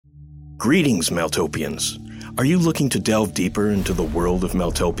Greetings, Meltopians. Are you looking to delve deeper into the world of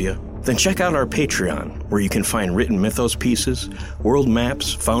Meltopia? Then check out our Patreon, where you can find written mythos pieces, world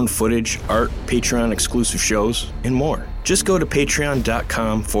maps, found footage, art, Patreon-exclusive shows, and more. Just go to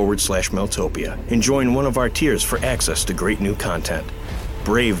patreon.com/Meltopia and join one of our tiers for access to great new content.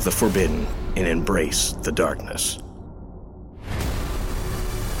 Brave the forbidden and embrace the darkness.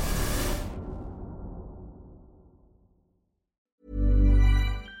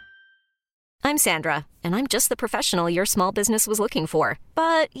 I'm Sandra, and I'm just the professional your small business was looking for.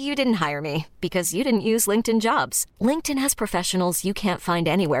 But you didn't hire me because you didn't use LinkedIn Jobs. LinkedIn has professionals you can't find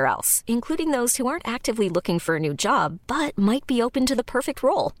anywhere else, including those who aren't actively looking for a new job, but might be open to the perfect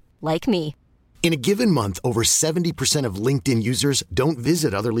role, like me. In a given month, over 70% of LinkedIn users don't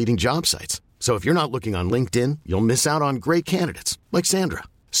visit other leading job sites. So if you're not looking on LinkedIn, you'll miss out on great candidates, like Sandra.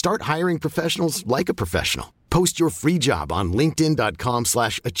 Start hiring professionals like a professional. Post your free job on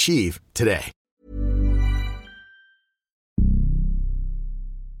linkedin.com/achieve today.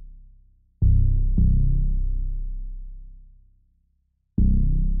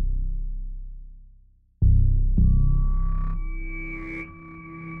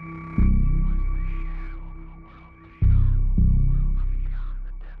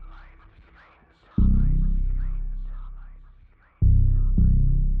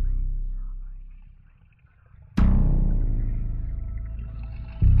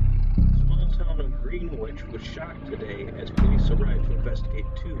 Greenwich was shocked today as police arrived to investigate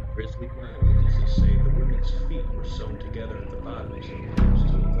two grisly murders. They say the women's feet were sewn together at the bottoms and appears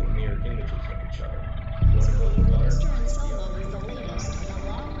to look like mirror images of each other. Mr. Anselmo is the latest in a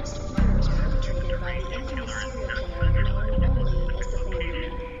long list of murders perpetrated by the infamous serial killer known only as the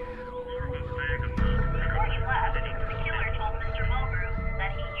Boogeyman. Before he left, the killer told Mr. Mulgrew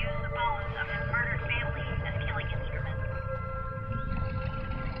that he used the bones of his murdered family as killing instruments.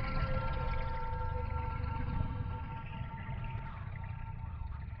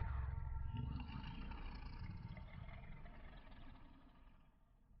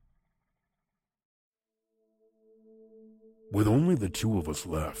 With only the two of us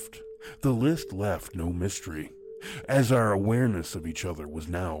left, the list left no mystery, as our awareness of each other was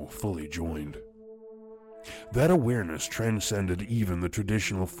now fully joined. That awareness transcended even the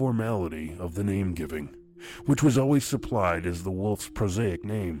traditional formality of the name-giving, which was always supplied as the wolf's prosaic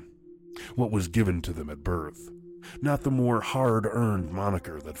name, what was given to them at birth, not the more hard-earned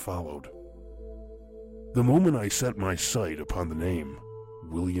moniker that followed. The moment I set my sight upon the name,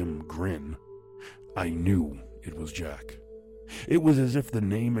 William Grin, I knew it was Jack. It was as if the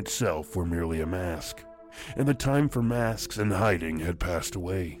name itself were merely a mask, and the time for masks and hiding had passed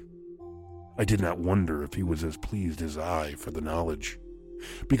away. I did not wonder if he was as pleased as I for the knowledge,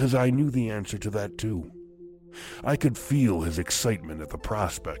 because I knew the answer to that too. I could feel his excitement at the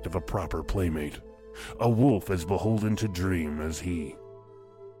prospect of a proper playmate, a wolf as beholden to dream as he.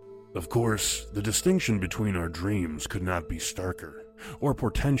 Of course, the distinction between our dreams could not be starker or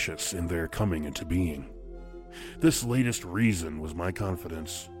portentous in their coming into being. This latest reason was my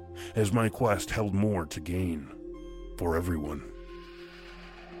confidence, as my quest held more to gain, for everyone.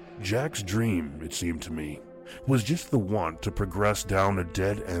 Jack's dream, it seemed to me, was just the want to progress down a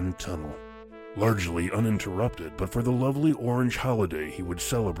dead-end tunnel, largely uninterrupted but for the lovely orange holiday he would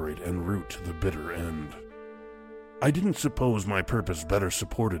celebrate en route to the bitter end. I didn't suppose my purpose better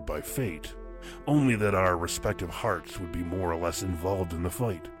supported by fate, only that our respective hearts would be more or less involved in the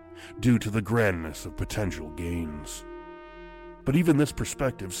fight, due to the grandness of potential gains. But even this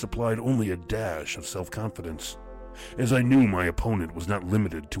perspective supplied only a dash of self-confidence, as I knew my opponent was not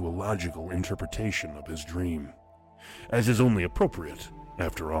limited to a logical interpretation of his dream, as is only appropriate,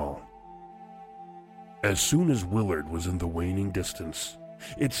 after all. As soon as Willard was in the waning distance,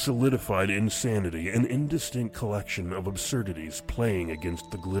 its solidified insanity an indistinct collection of absurdities playing against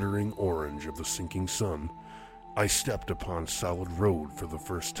the glittering orange of the sinking sun, I stepped upon solid road for the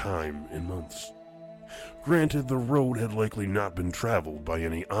first time in months. Granted, the road had likely not been traveled by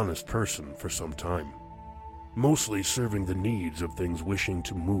any honest person for some time, mostly serving the needs of things wishing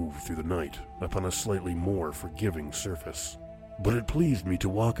to move through the night upon a slightly more forgiving surface. But it pleased me to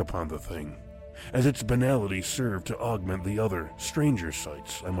walk upon the thing, as its banality served to augment the other, stranger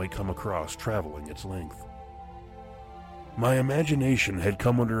sights I might come across traveling its length. My imagination had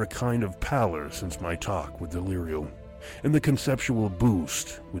come under a kind of pallor since my talk with Delirio, and the conceptual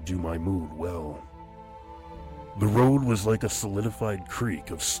boost would do my mood well. The road was like a solidified creek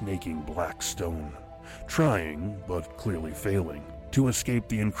of snaking black stone, trying, but clearly failing, to escape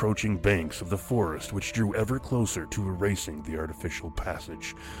the encroaching banks of the forest which drew ever closer to erasing the artificial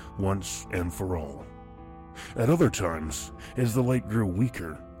passage, once and for all. At other times, as the light grew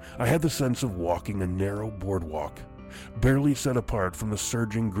weaker, I had the sense of walking a narrow boardwalk, barely set apart from the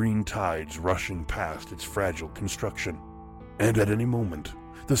surging green tides rushing past its fragile construction. And at any moment,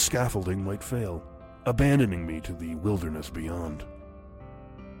 the scaffolding might fail, abandoning me to the wilderness beyond.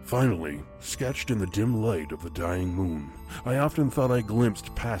 Finally, sketched in the dim light of the dying moon, I often thought I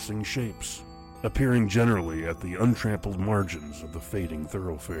glimpsed passing shapes, appearing generally at the untrampled margins of the fading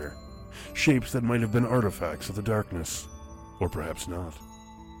thoroughfare. Shapes that might have been artifacts of the darkness, or perhaps not.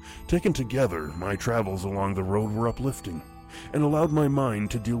 Taken together, my travels along the road were uplifting, and allowed my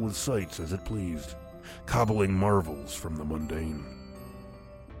mind to deal with sights as it pleased, cobbling marvels from the mundane.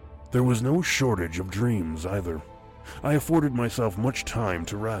 There was no shortage of dreams either. I afforded myself much time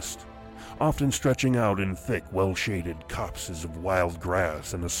to rest, often stretching out in thick, well-shaded copses of wild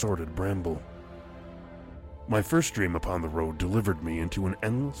grass and assorted bramble. My first dream upon the road delivered me into an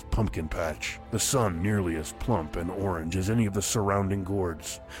endless pumpkin patch, the sun nearly as plump and orange as any of the surrounding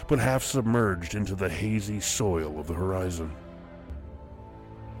gourds, but half submerged into the hazy soil of the horizon.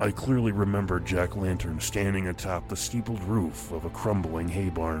 I clearly remembered Jack Lantern standing atop the steepled roof of a crumbling hay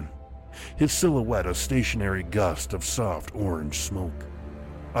barn, his silhouette a stationary gust of soft orange smoke,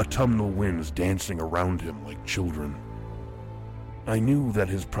 autumnal winds dancing around him like children. I knew that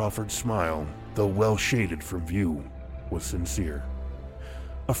his proffered smile, though well shaded from view, was sincere.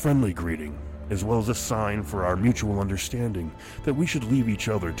 A friendly greeting, as well as a sign for our mutual understanding that we should leave each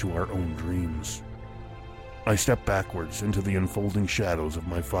other to our own dreams. I stepped backwards into the unfolding shadows of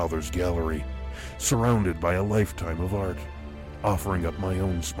my father's gallery, surrounded by a lifetime of art, offering up my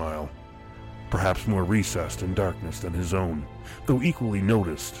own smile, perhaps more recessed in darkness than his own, though equally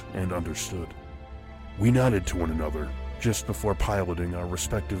noticed and understood. We nodded to one another, just before piloting our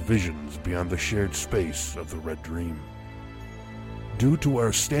respective visions beyond the shared space of the Red Dream. Due to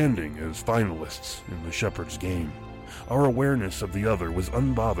our standing as finalists in the Shepherd's game, our awareness of the other was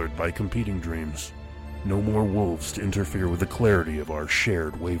unbothered by competing dreams. No more wolves to interfere with the clarity of our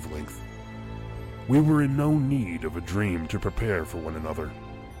shared wavelength. We were in no need of a dream to prepare for one another.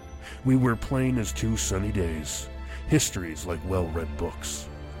 We were plain as two sunny days, histories like well-read books,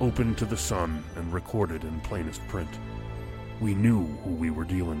 opened to the sun and recorded in plainest print. We knew who we were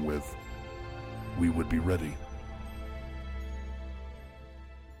dealing with. We would be ready.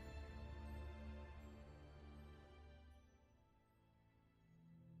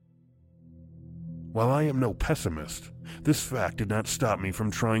 While I am no pessimist, this fact did not stop me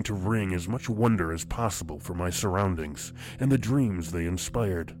from trying to wring as much wonder as possible for my surroundings and the dreams they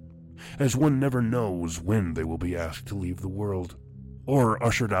inspired, as one never knows when they will be asked to leave the world, or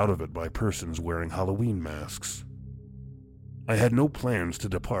ushered out of it by persons wearing Halloween masks. I had no plans to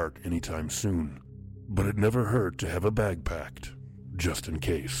depart anytime soon, but it never hurt to have a bag packed, just in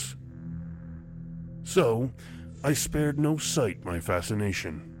case. So, I spared no sight my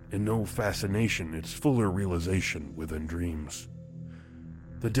fascination, and no fascination its fuller realization within dreams.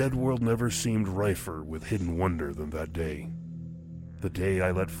 The dead world never seemed rifer with hidden wonder than that day, the day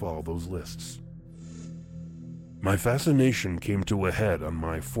I let fall those lists. My fascination came to a head on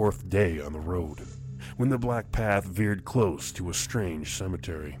my 4th day on the road, when the black path veered close to a strange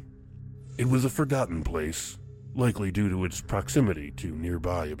cemetery. It was a forgotten place, likely due to its proximity to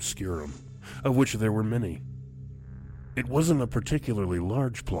nearby obscurum, of which there were many. It wasn't a particularly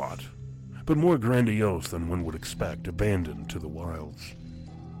large plot, but more grandiose than one would expect abandoned to the wilds.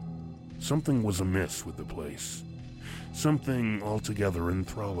 Something was amiss with the place, something altogether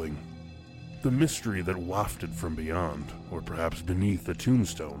enthralling. The mystery that wafted from beyond, or perhaps beneath the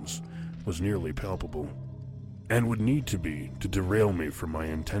tombstones, was nearly palpable, and would need to be to derail me from my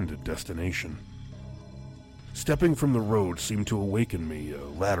intended destination. Stepping from the road seemed to awaken me a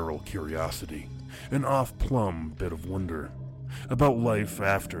lateral curiosity, an off-plumb bit of wonder, about life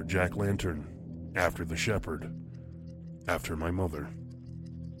after Jack Lantern, after the Shepherd, after my mother.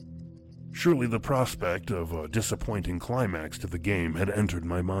 Surely the prospect of a disappointing climax to the game had entered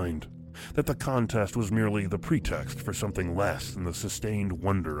my mind, that the contest was merely the pretext for something less than the sustained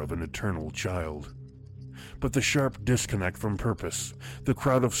wonder of an eternal child. But the sharp disconnect from purpose, the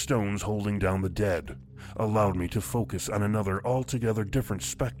crowd of stones holding down the dead, allowed me to focus on another altogether different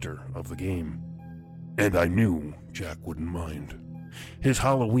specter of the game. And I knew Jack wouldn't mind. His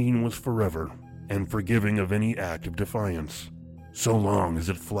Halloween was forever, and forgiving of any act of defiance, so long as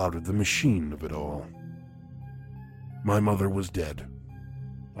it flouted the machine of it all. My mother was dead.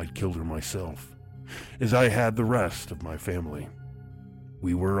 I'd killed her myself, as I had the rest of my family.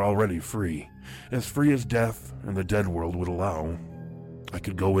 We were already free as death and the dead world would allow. I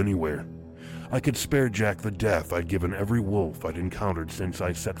could go anywhere. I could spare Jack the death I'd given every wolf I'd encountered since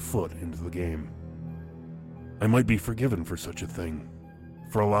I set foot into the game. I might be forgiven for such a thing,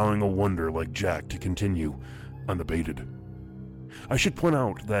 for allowing a wonder like Jack to continue unabated. I should point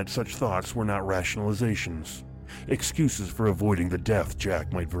out that such thoughts were not rationalizations, excuses for avoiding the death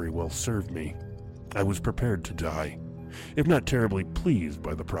Jack might very well serve me. I was prepared to die, if not terribly pleased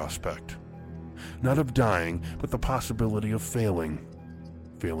by the prospect. Not of dying, but the possibility of failing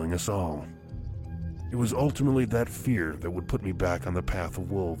us all. It was ultimately that fear that would put me back on the path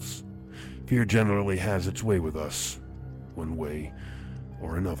of wolves. Fear generally has its way with us, one way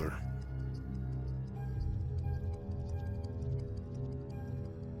or another.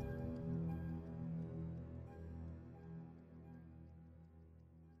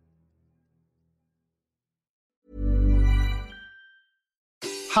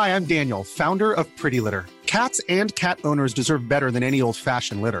 Hi, I'm Daniel, founder of Pretty Litter. Cats and cat owners deserve better than any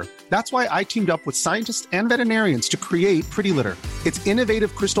old-fashioned litter. That's why I teamed up with scientists and veterinarians to create Pretty Litter. Its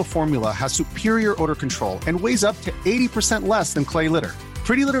innovative crystal formula has superior odor control and weighs up to 80% less than clay litter.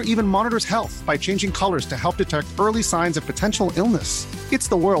 Pretty Litter even monitors health by changing colors to help detect early signs of potential illness. It's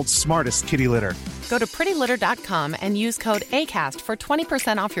the world's smartest kitty litter. Go to prettylitter.com and use code ACAST for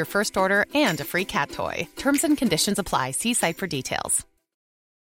 20% off your first order and a free cat toy. Terms and conditions apply. See site for details.